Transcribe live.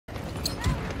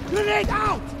Grenade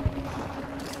out!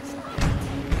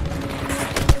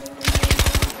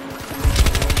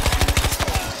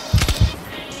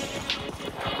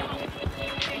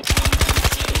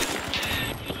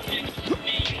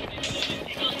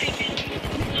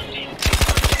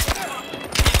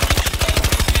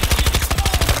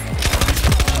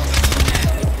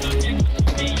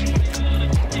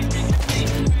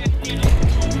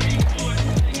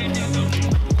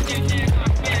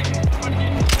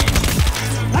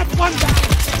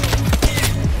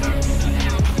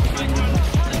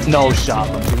 No shot.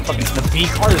 I'm doing fucking the B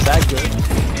card is that good?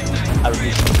 I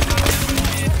really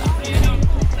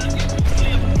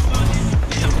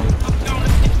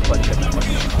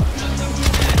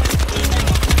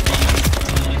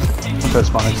I'm trying to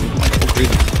spawn into like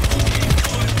green.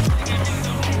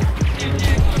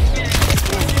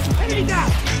 Enemy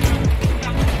down!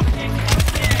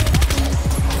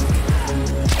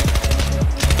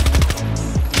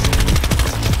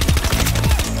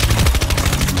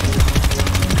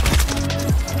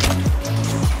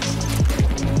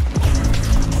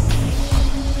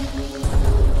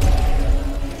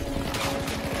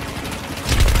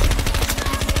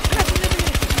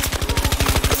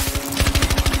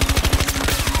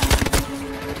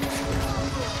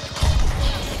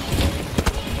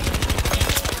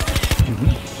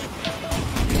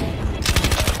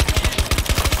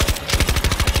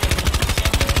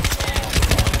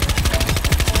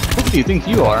 Who do you think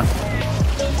you are? I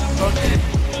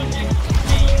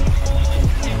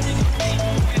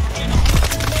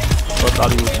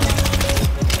thought he was.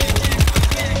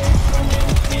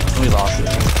 We lost it.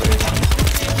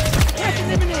 That's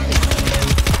eliminated!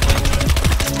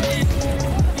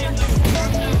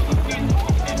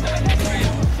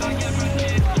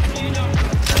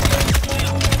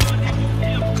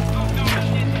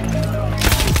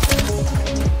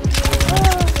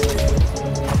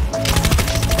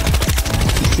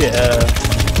 Yeah,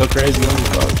 go crazy on the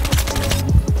fuck.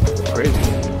 Crazy.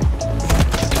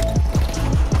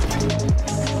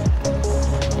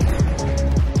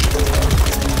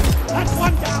 That's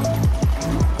one down!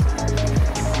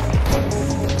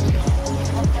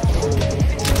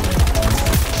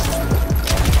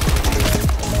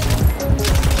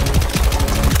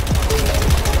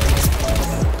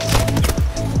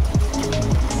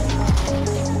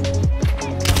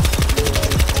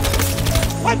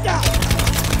 One down!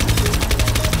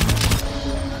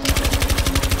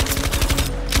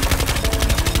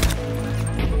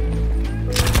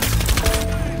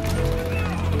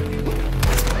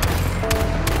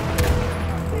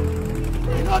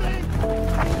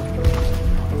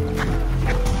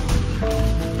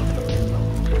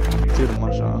 Shoot him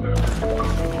one shot.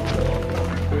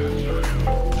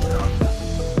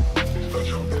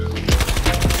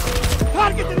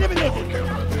 Target eliminated!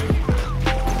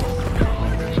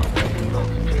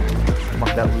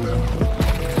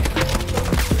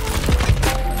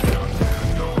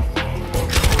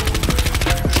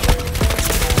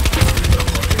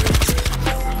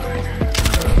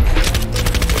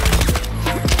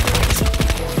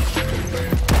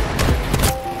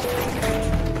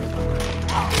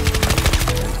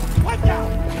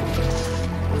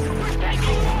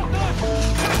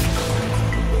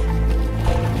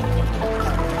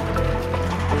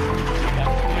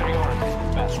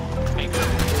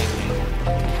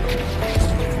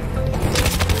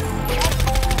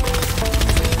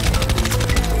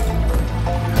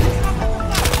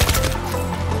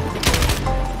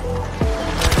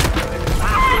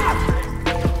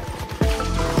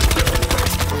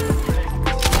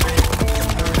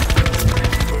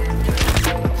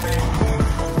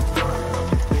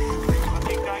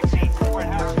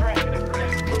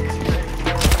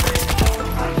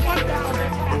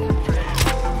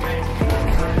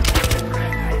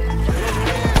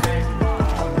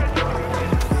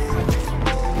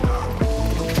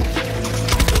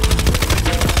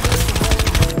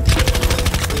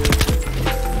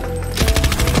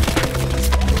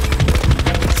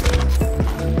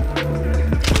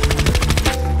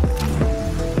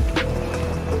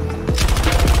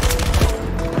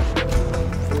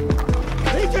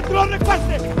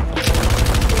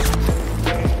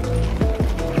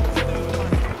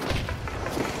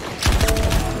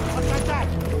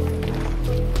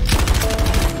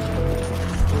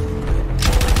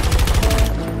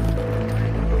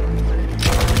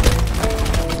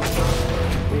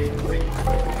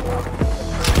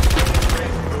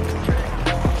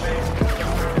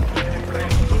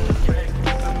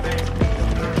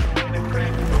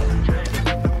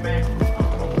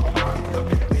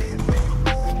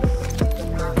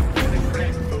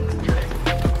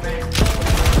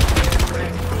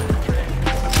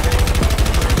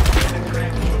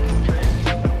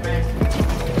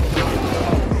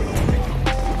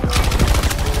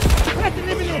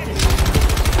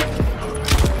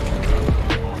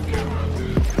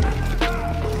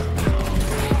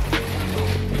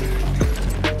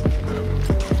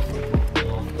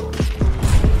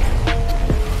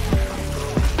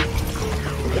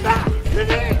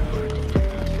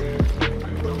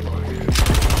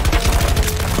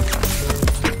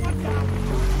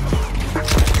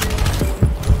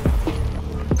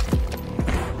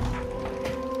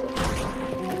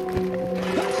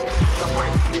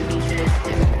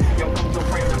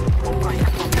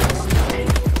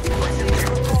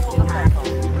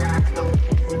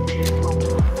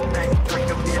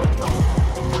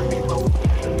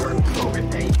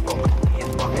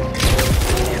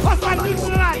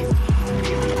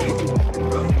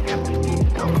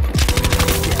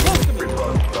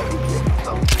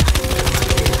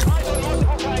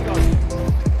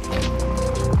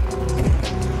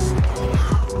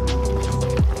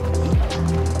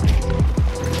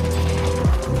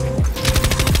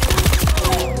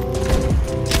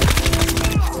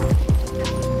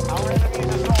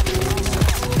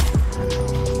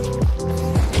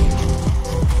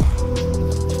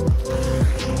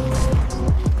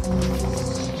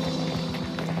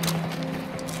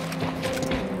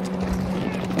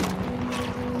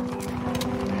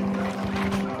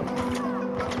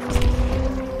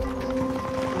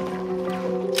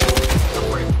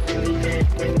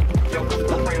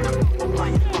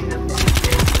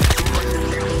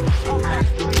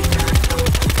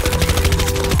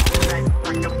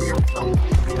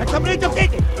 That's a bridge of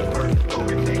it. This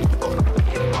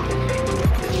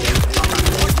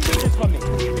for me.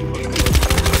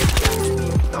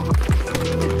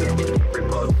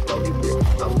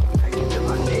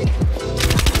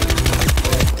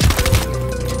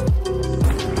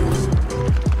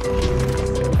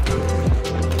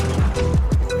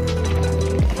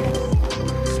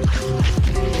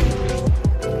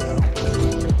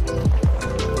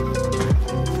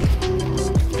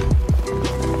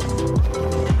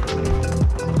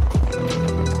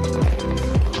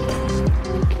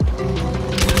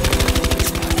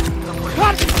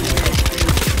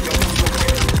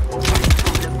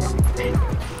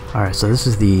 Alright, so this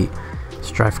is the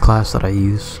Strife class that I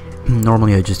use.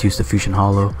 Normally I just use the Fusion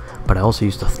Hollow, but I also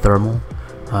use the Thermal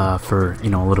for, you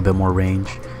know, a little bit more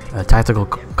range. A Tactical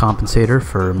Compensator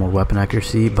for more weapon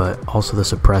accuracy, but also the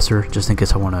Suppressor, just in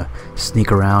case I want to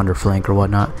sneak around or flank or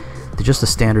whatnot. Just the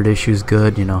standard issue is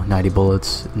good, you know, 90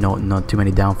 bullets, not too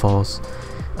many downfalls.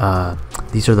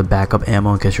 These are the backup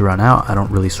ammo in case you run out. I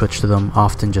don't really switch to them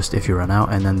often, just if you run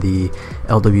out. And then the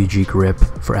LWG grip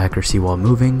for accuracy while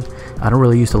moving. I don't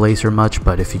really use the laser much,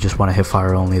 but if you just want to hit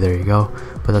fire only, there you go.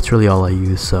 But that's really all I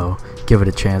use, so give it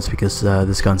a chance because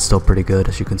this gun's still pretty good,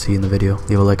 as you can see in the video.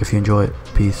 Leave a like if you enjoy it.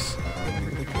 Peace.